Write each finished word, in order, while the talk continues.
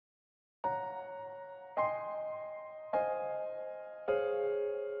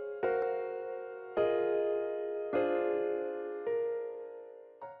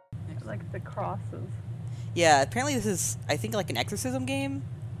like the crosses. Yeah, apparently this is, I think, like an exorcism game.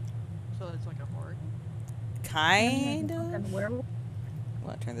 So it's like a horror game? Kind of. Fucking werewolf.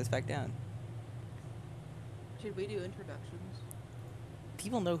 Well, turn this back down. Should we do introductions?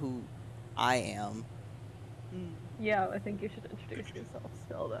 People know who I am. Yeah, I think you should introduce yourself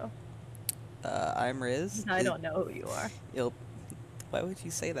still, though. I'm Riz. I don't know who you are. Why would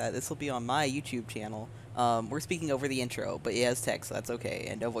you say that? This will be on my YouTube channel. We're speaking over the intro, but it has text, so that's okay,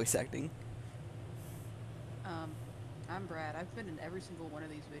 and no voice acting. I'm Brad. I've been in every single one of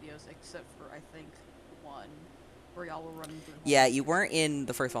these videos except for, I think, one where y'all were running through. Yeah, you weren't in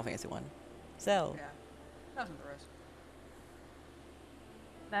the first Final Fantasy one. So. Yeah, that was the rest.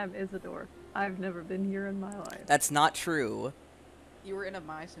 I'm Isidore. I've never been here in my life. That's not true. You were in a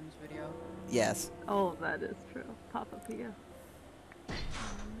My Sims video. Yes. Oh, that is true. Papa Pia.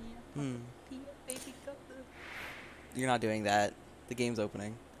 Hmm. Pia, baby, got the... You're not doing that. The game's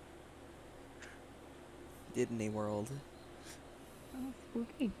opening. Disney World. Oh,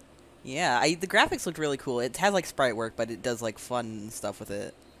 spooky. Yeah, the graphics looked really cool. It has like sprite work, but it does like fun stuff with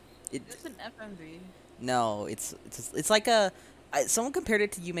it. It's an FMV. No, it's like someone compared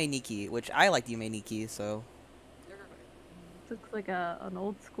it to Yume Nikki, which I liked Yume Nikki, so. Looks like an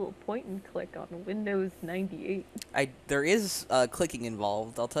old school point and click on Windows 98. There is clicking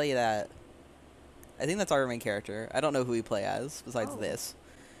involved. I'll tell you that. I think that's our main character. I don't know who we play as besides this.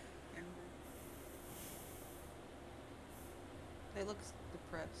 They look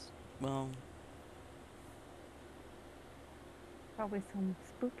depressed. Well, Probably some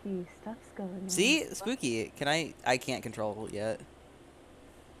spooky stuff's going on. see, spooky. I can't control it yet.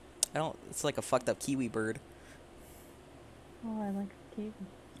 I don't. It's like a fucked up kiwi bird. Oh, I like Kiwi.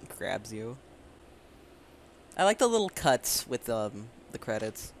 It grabs you. I like the little cuts with the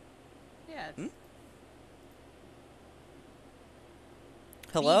credits. Yeah. Hmm?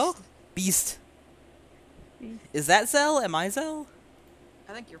 Hello? Beast. Beast. Is that Zelle? Am I Zelle?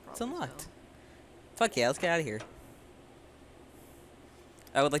 I think you're probably It's unlocked. so. Fuck yeah, let's get out of here.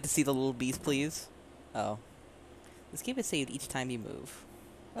 I would like to see the little beast, please. Oh. This game is saved each time you move.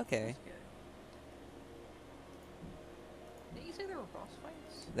 Okay. That's good. Did you say there were boss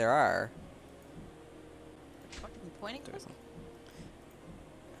fights? There are. Fucking pointing click?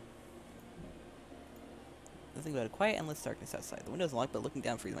 Nothing but a quiet, endless darkness outside. The window's unlocked, but looking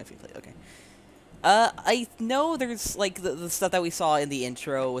down frees my feet. Okay. I know there's like the stuff that we saw in the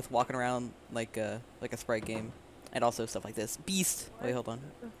intro with walking around like a sprite game, and also stuff like this. Beast. Wait, hold on.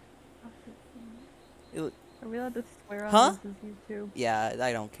 Are we allowed to swear on Huh? this as YouTube? Yeah,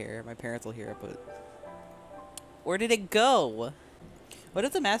 I don't care. My parents will hear it, but where did it go? What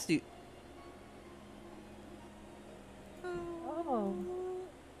did the mask do? Oh.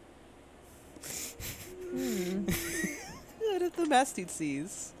 What did the mask dude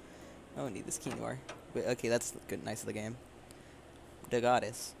sees? Oh, I need this quinoa. Wait, okay, that's good. Nice of the game. The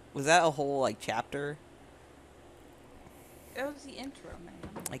goddess. Was that a whole like chapter? It was the intro, man.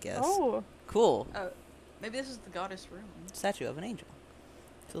 I guess. Oh. Cool. Oh, maybe this is the goddess room. Statue of an angel.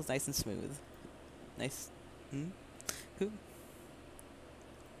 Feels nice and smooth. Nice. Hmm? Who?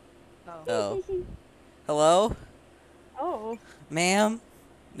 Oh. Oh. Hello? Oh. Ma'am?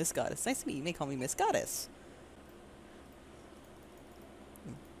 Miss Goddess. Nice to meet you. You may call me Miss Goddess.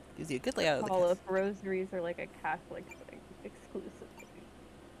 Gives you a good layout of the All castle. of rosaries are like a Catholic thing, exclusively.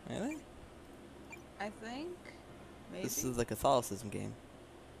 Really? I think. Maybe. This is the Catholicism game.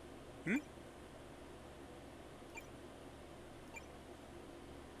 Hmm?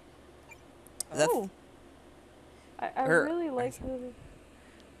 Oh. I Her- really like the.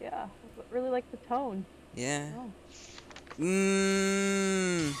 Yeah, I really like the tone. Yeah. Oh.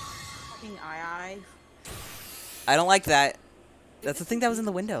 Mmm. Fucking eye. I don't like that. That's the thing that was in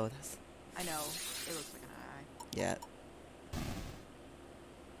the window. I know. It looks like an eye. Yeah.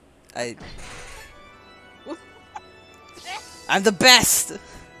 I'm the best!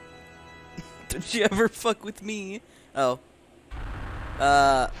 Don't you ever fuck with me. Oh.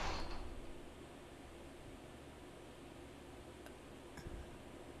 I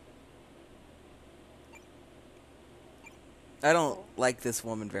don't like this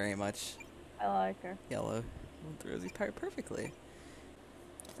woman very much. I like her. Yellow. Throws these part perfectly.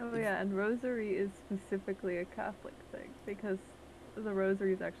 Oh yeah, and rosary is specifically a Catholic thing because the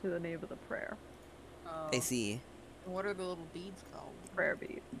rosary is actually the name of the prayer. Oh. I see. What are the little beads called? Prayer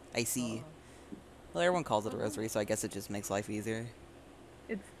bead. I see. Well, everyone calls it a rosary, so I guess it just makes life easier.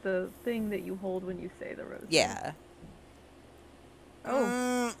 It's the thing that you hold when you say the rosary. Yeah.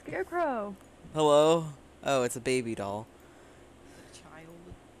 Oh, scarecrow. Hello? Oh, it's a baby doll. Child.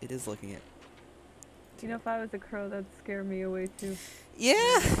 It is looking at... to You know, it. if I was a crow, that'd scare me away too.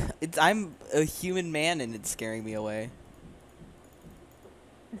 Yeah, I'm a human man and it's scaring me away.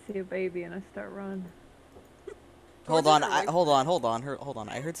 I see a baby and I start running. Hold Towards it on, or away from hold it? on, hold on.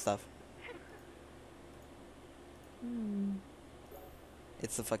 I heard stuff. Hmm.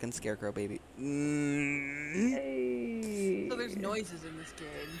 It's the fucking scarecrow baby. Mm. Hey. So there's noises in this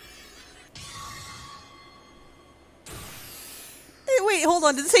game. Hey, wait, hold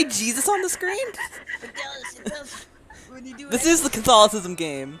on. Did it say Jesus on the screen? It does, it does. When you do This it. is the Catholicism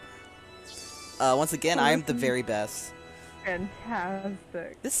game. Once again, Oh, I'm this the is very best.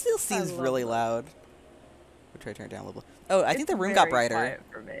 fantastic. This still I seems love really this. loud. We'll try to turn it down a little. Oh, I think It's the room got very brighter. quiet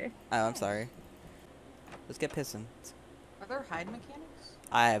for me. Oh, I'm sorry. Let's get pissing. Are there hide mechanics?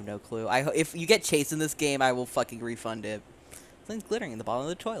 I have no clue. If you get chased in this game, I will fucking refund it. Something's glittering in the bottom of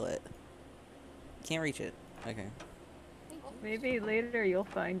the toilet. Can't reach it. Okay. Maybe later you'll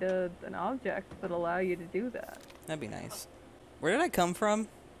find an object that'll allow you to do that. That'd be nice. Where did I come from?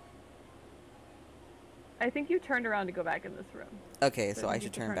 I think you turned around to go back in this room. Okay, so I think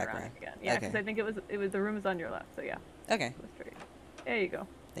should you turn back around. again. Yeah, because Okay. I think it was the room was on your left. So yeah, Okay. go straight. There you go.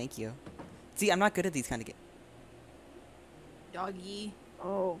 Thank you. See, I'm not good at these kind of games. Doggy.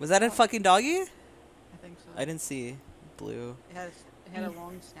 Oh. Was that a fucking doggy? I think so. I didn't see. Blue. It had a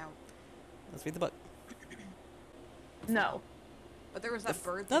long snout. Let's read the book. No. But there was that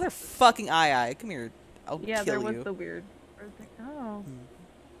bird. Another fucking eye. Come here. I'll Yeah, kill there was you. the weird bird thing. Oh.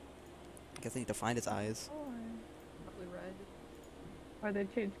 I guess I need to find its eyes. Probably red. Or they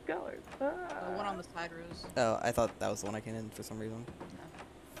changed colors. The one on the side rows. Oh, I thought that was the one I came in for some reason. No.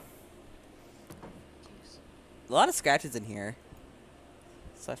 Jeez. A lot of scratches in here.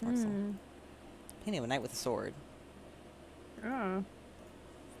 Slash marks. Hmm. Painting of a knight with a sword. Oh.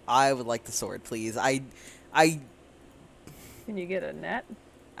 I would like the sword, please. I Can you get a net?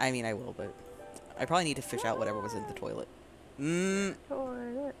 mean, I will, but I probably need to fish out whatever was in the toilet.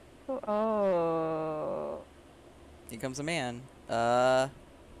 Toilet. Oh. Here comes a man.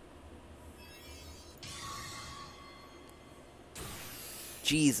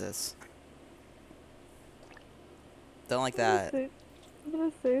 Jesus. Don't like that. I'm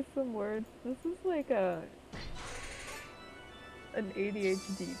gonna say some words. This is like an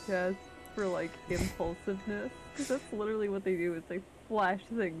ADHD test for like impulsiveness. Because that's literally what they do is they flash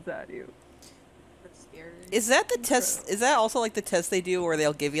things at you. That's scary. Is that the test? Is that also like the test they do where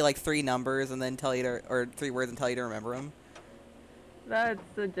they'll give you like 3 numbers and then tell you to, or 3 words and tell you to remember them? That's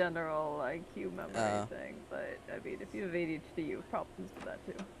the general IQ memory Oh. thing. But I mean, if you have ADHD, you have problems with that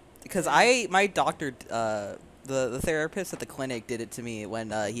too. Because my doctor, the therapist at the clinic did it to me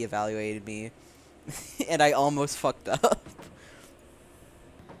when he evaluated me, and I almost fucked up.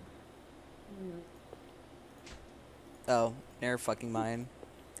 Oh, never fucking mind.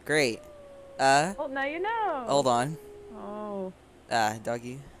 Great. Well, now you know. Hold on. Oh.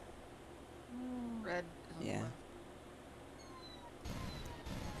 Doggy. Red. Is on the Yeah.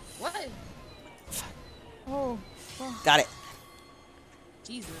 left. What? Oh. Fuck. Got it.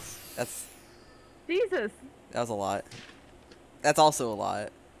 Jesus. That Jesus. was a lot. That's also a lot.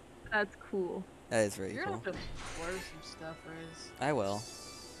 That's cool. That is very You're gonna cool. have to blur some stuff, Riz. I will.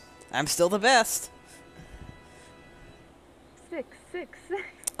 I'm still the best. 6, 6, 6.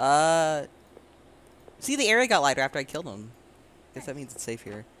 See, the area got lighter after I killed him. Guess that means it's safe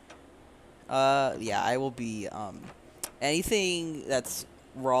here. Yeah, I will be, anything that's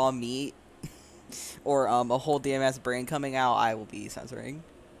raw meat or, a whole damn-ass brain coming out, I will be censoring.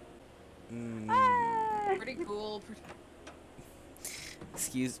 Pretty cool.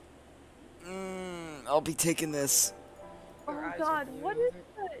 Excuse. I'll be taking this. Oh Your eyes are god, blue. what is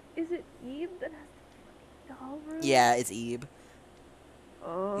that? Is it Eve that has the fucking doll room? Yeah, it's Ebe.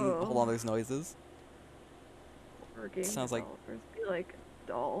 Oh. Hold on, there's noises. Poor game Sounds like- developers be like,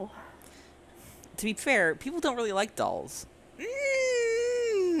 doll. To be fair, people don't really like dolls. This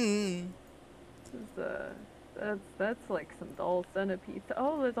is, that's like some doll centipede.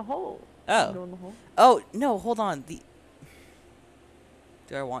 Oh, there's a hole. Oh. You go in the hole. Oh, no, hold on. Do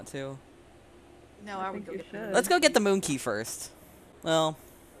I want to? No, I I would think go you get should. the Let's go get the moon key first. Well,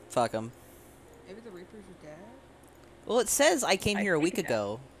 fuck them. Maybe the Reaper's your dad? Well, it says I came I here a think week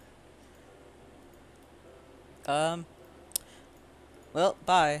so. ago. Well,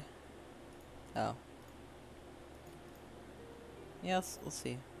 bye. Oh. Yes, we'll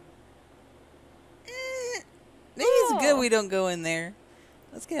see. Maybe it's good Oh. we don't go in there.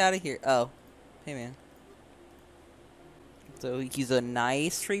 Let's get out of here. Oh. Hey, man. So he's a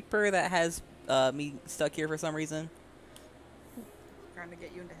nice reaper that has me stuck here for some reason. Trying to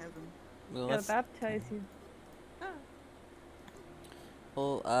get you into heaven. Well, Gotta let's... baptize you.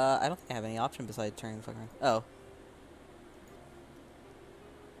 Well, I don't think I have any option besides turning the fuck around. Oh.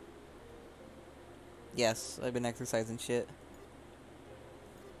 Yes, I've been exercising shit.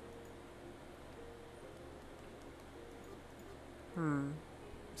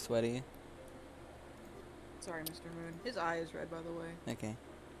 Sweaty. Sorry, Mr. Moon. His eye is red, by the way. Okay.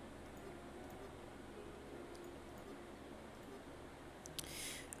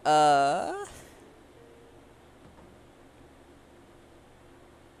 Uh...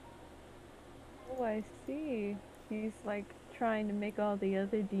 Oh, I see. He's like trying to make all the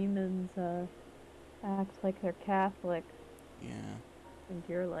other demons act like they're Catholic, Yeah. and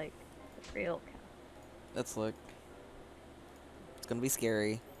you're like the real Catholic. Let's look. It's gonna be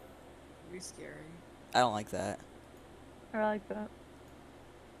scary. It'd be scary. I don't like that. I like that.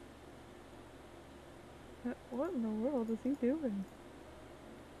 What in the world is he doing?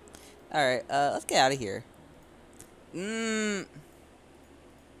 Alright, let's get out of here.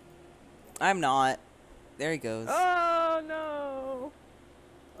 I'm not. There he goes. Oh no!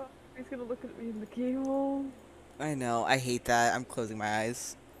 Oh, he's gonna look at me in the keyhole. I know, I hate that. I'm closing my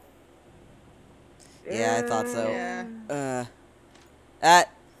eyes. Yeah, I thought so. Yeah.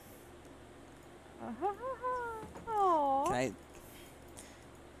 At. Aww. Can I?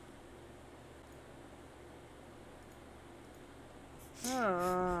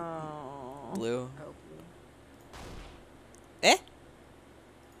 Oh. Blue. Oh. Eh?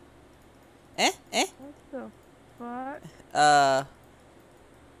 Eh? Eh? What the fuck?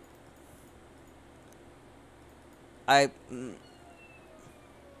 I. It's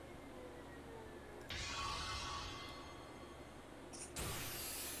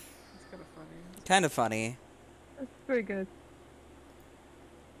kind of funny. Kind of funny. That's pretty good.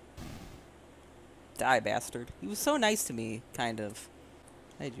 Die, bastard. He was so nice to me, kind of.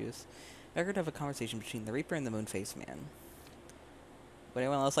 Hey, Juice. Record of a conversation between the Reaper and the Moon-Faced Man. Would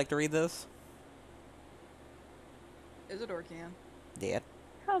anyone else like to read this? Isidore can. Dad.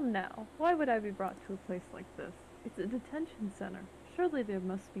 Come now. Why would I be brought to a place like this? It's a detention center. Surely there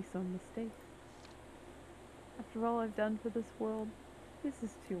must be some mistake. After all I've done for this world, this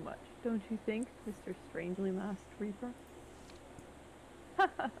is too much, don't you think, Mr. Strangely Masked Reaper?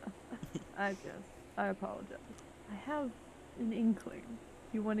 I apologize. I have an inkling.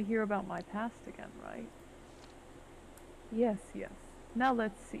 You want to hear about my past again, right? Yes, yes. Now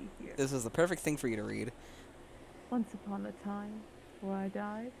let's see here. This is the perfect thing for you to read. Once upon a time, before I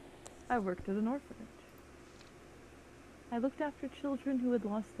died, I worked at an orphanage. I looked after children who had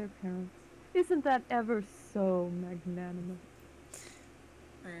lost their parents. Isn't that ever so magnanimous?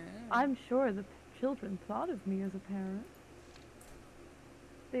 I'm sure the children thought of me as a parent.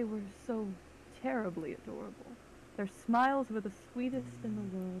 They were so terribly adorable. Their smiles were the sweetest in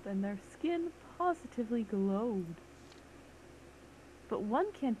the world, and their skin positively glowed. But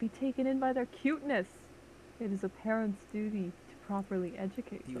one can't be taken in by their cuteness. It is a parent's duty to properly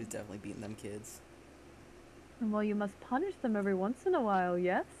educate He them. was definitely beating them kids. And well, you must punish them every once in a while,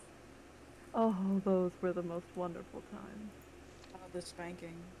 yes? Oh, those were the most wonderful times. Oh, the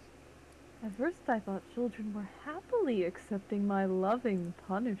spanking. At first I thought children were happily accepting my loving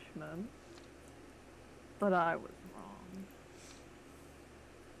punishment. But I was wrong.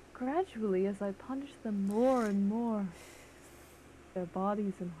 Gradually, as I punished them more and more, their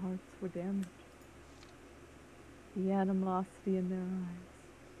bodies and hearts were damaged. The animosity in their eyes,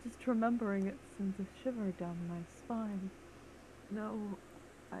 just remembering it sends a shiver down my spine. No,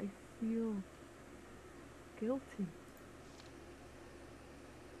 I feel guilty.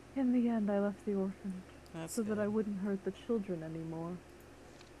 In the end, I left the orphanage so that I wouldn't hurt the children anymore.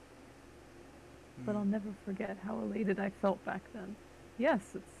 But I'll never forget how elated I felt back then.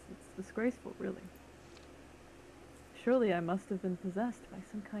 Yes, it's disgraceful, really. Surely I must have been possessed by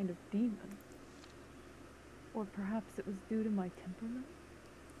some kind of demon. Or perhaps it was due to my temperament?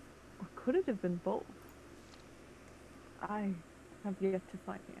 Or could it have been both? I have yet to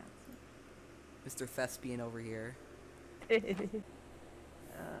find the answer. Mr. Thespian over here.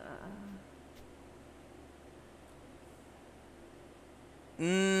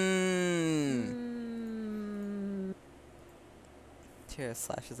 Tear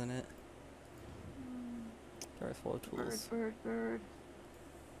slashes in it. Jar is full of tools. Bird.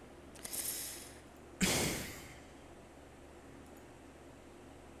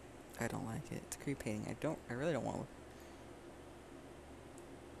 I don't like it. It's a creepy painting. I really don't want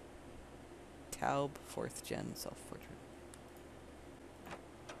to. Taub, 4th gen, self-portrait.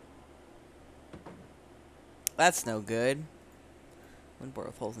 That's no good. One board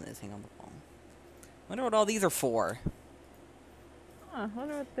with holes in it is hanging on the wall. Wonder what all these are for. I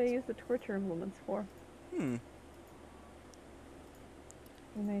wonder what they use the torture implements for.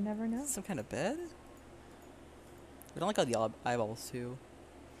 You may never know. Some kind of bed? I don't like all the eyeballs, too.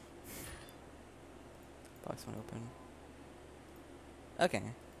 Box won't open. Okay.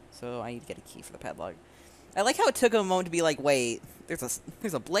 So I need to get a key for the padlock. I like how it took a moment to be like, wait, there's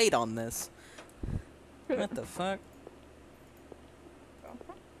a blade on this. What the fuck?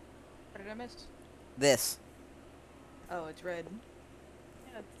 What did I miss? This. Oh, it's red.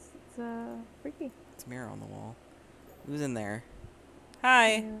 Yeah, it's freaky. It's a mirror on the wall. Who's in there? Hi.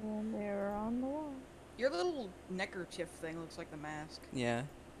 And they're on the wall. Your little neckerchief thing looks like the mask. Yeah.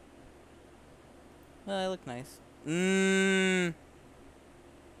 Well, I look nice. Mmm.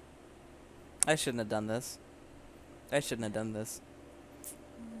 I shouldn't have done this. I shouldn't have done this.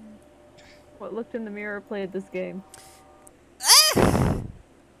 What looked in the mirror played this game. Get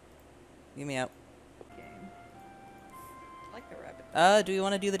me out. Game. I like the rabbit. Do you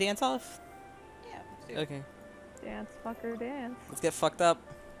want to do the dance off? Yeah, let's do it. Okay. Dance, fucker, dance. Let's get fucked up.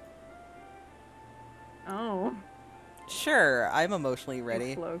 Oh. Sure, I'm emotionally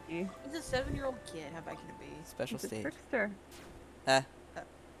ready. Thanks, Loki. He's a 7-year-old kid. How bad can it be? Special He's a stage. trickster. I've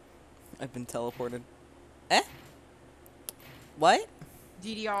been teleported. Eh? What?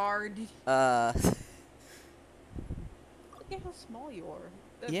 DDR. Look at how small you are.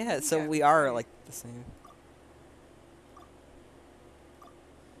 Yeah, so we are like the same.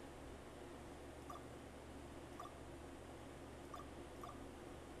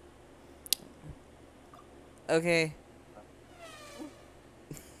 Okay.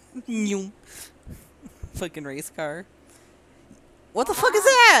 Nyum. Fucking race car. What the fuck is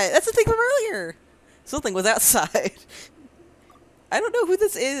that? That's the thing from earlier. Something was outside. I don't know who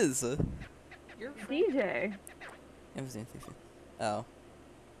this is. You're DJ. Oh.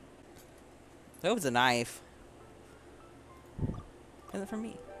 That was a knife. Is it from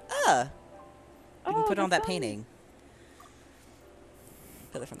me? Ah! You can put it on that painting.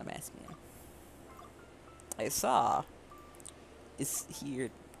 Put it from the mask man. I saw. Is he your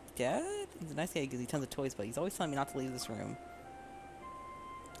dad? He's a nice guy because he tons of toys, but he's always telling me not to leave this room.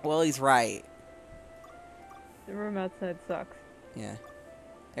 Well, he's right. The room outside sucks. Yeah.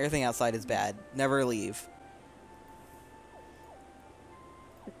 Everything outside is bad. Never leave.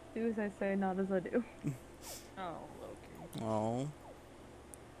 Do as I say, not as I do. Oh, Loki. Oh.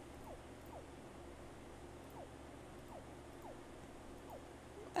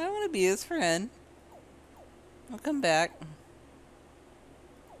 I want to be his friend. I'll come back.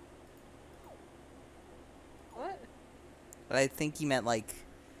 What? But I think he meant, like,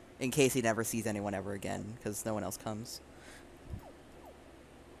 in case he never sees anyone ever again, because no one else comes.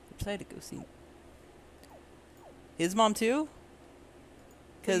 Which I had to go see. His mom, too?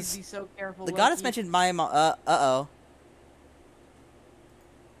 Please Because be so careful. the goddess Loki. mentioned my mom. Uh-oh.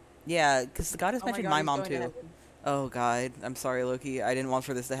 Yeah, because the goddess Oh my mentioned God, my he's mom, going to too. heaven. Oh, God. I'm sorry, Loki. I didn't want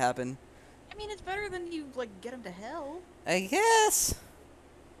for this to happen. I mean, it's better than you, like, get him to hell. I guess.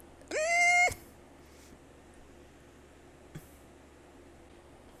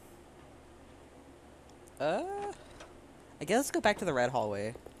 I guess let's go back to the red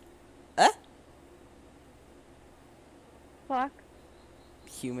hallway. Fuck.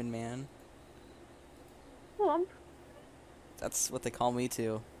 Human man. Lump. That's what they call me,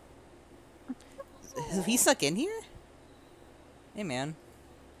 too. Have he snuck in here? Hey, man.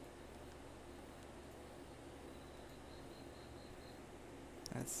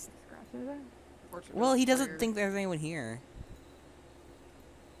 That's... Scratches there. Portrait Well, of he doesn't Prayer. think there's anyone here.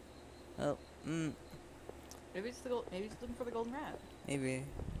 Oh, Maybe it's maybe he's looking for the golden rat. maybe.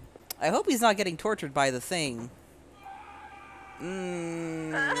 I hope he's not getting tortured by the thing. Do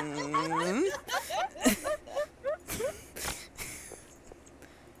you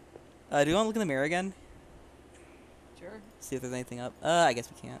want to look in the mirror again? Sure. See if there's anything up. I guess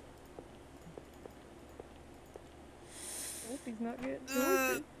we can't. Hope he's not getting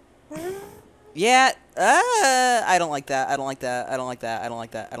tortured. Yeah, I don't like that. I don't like that. I don't like that. I don't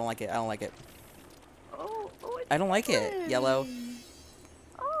like that. I don't like it. I don't like it. Oh, I don't like it. Yellow.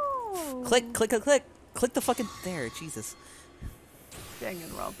 Oh. Click, click, click, click. Click the fucking... There, Jesus. Dang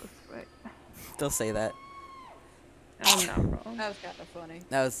and rob us, right? Don't say that. I'm not wrong. That was kind of funny.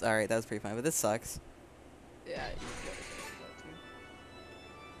 That was... Alright, that was pretty funny, but this sucks. Yeah. You gotta say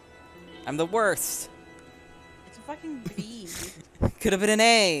that I'm the worst. too. It's a fucking B. Could have been an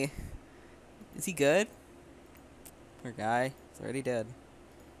A. Is he good? Poor guy. He's already dead.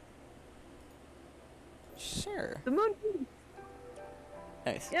 Sure. The moon.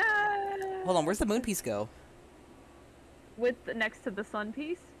 Nice. Yeah. Hold on, where's the moon piece go? With the next to the sun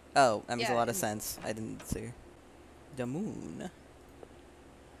piece. Oh, that makes a Yeah, lot of and- sense. I didn't see. The moon.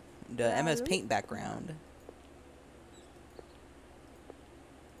 The Yeah, MS really? Paint background.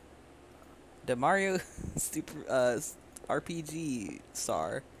 The Mario RPG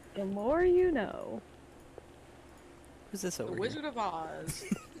star. The more you know. Who's this The over Wizard of Oz.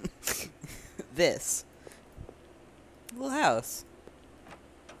 here? This. Little house.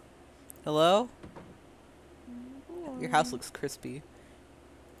 Hello? Your house looks crispy.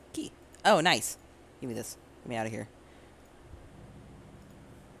 Key. Oh, nice. Give me this. Get me out of here.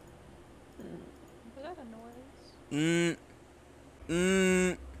 Was that a noise?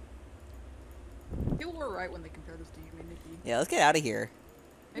 People were right when they compared this to Yume Nikki. Yeah, let's get out of here.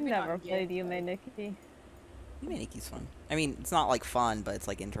 Maybe Never not played gameplay. Yume Nikki. Yume Nikki's fun. I mean, it's not like fun, but it's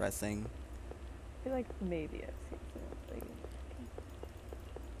like interesting. I feel like maybe I've seen someone play Yume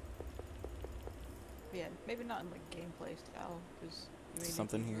Nikki. Yeah, maybe not in like gameplay style, because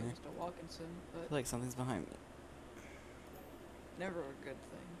Something here. Just a walking sim, I but feel like something's behind me. never a good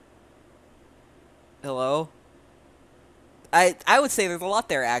thing. Hello? I would say there's a lot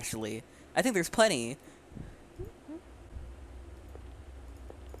there, actually. I think there's plenty.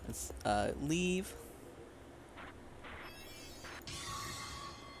 Let's, leave.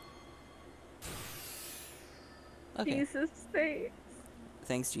 Okay. Jesus face.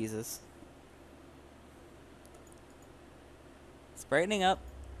 Thanks, Jesus. It's brightening up.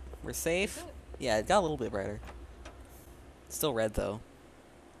 We're safe. Is it? Yeah, it got a little bit brighter. It's still red, though.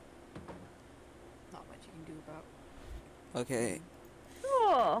 Not much you can do about. Okay.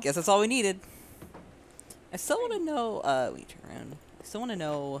 Cool. Guess that's all we needed. I still want to know, wait, turn around. I still want to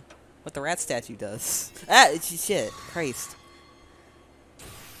know what the rat statue does. Ah, shit. Christ.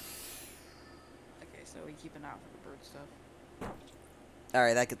 Okay, so we keep an eye out for the bird stuff.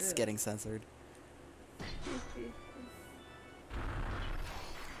 Alright, that gets Ugh. getting censored.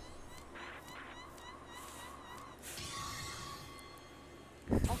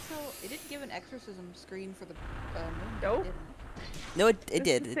 Also, it didn't give an exorcism screen for the moon. Nope. Did it? No, it It's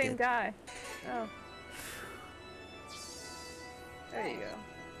did. the It same did. guy. Oh. There you go.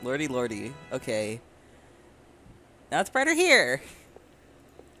 Lordy, lordy. Okay. Now it's brighter here.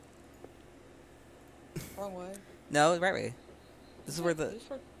 Wrong way. No, right way. This is where the This is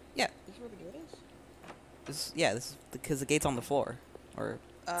where, yeah. This is where the gate is? This is because the gate's on the floor, or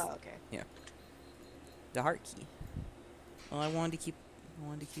Okay. the heart key. Well, I wanted to keep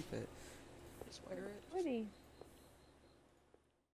it. Just wear it. Pretty.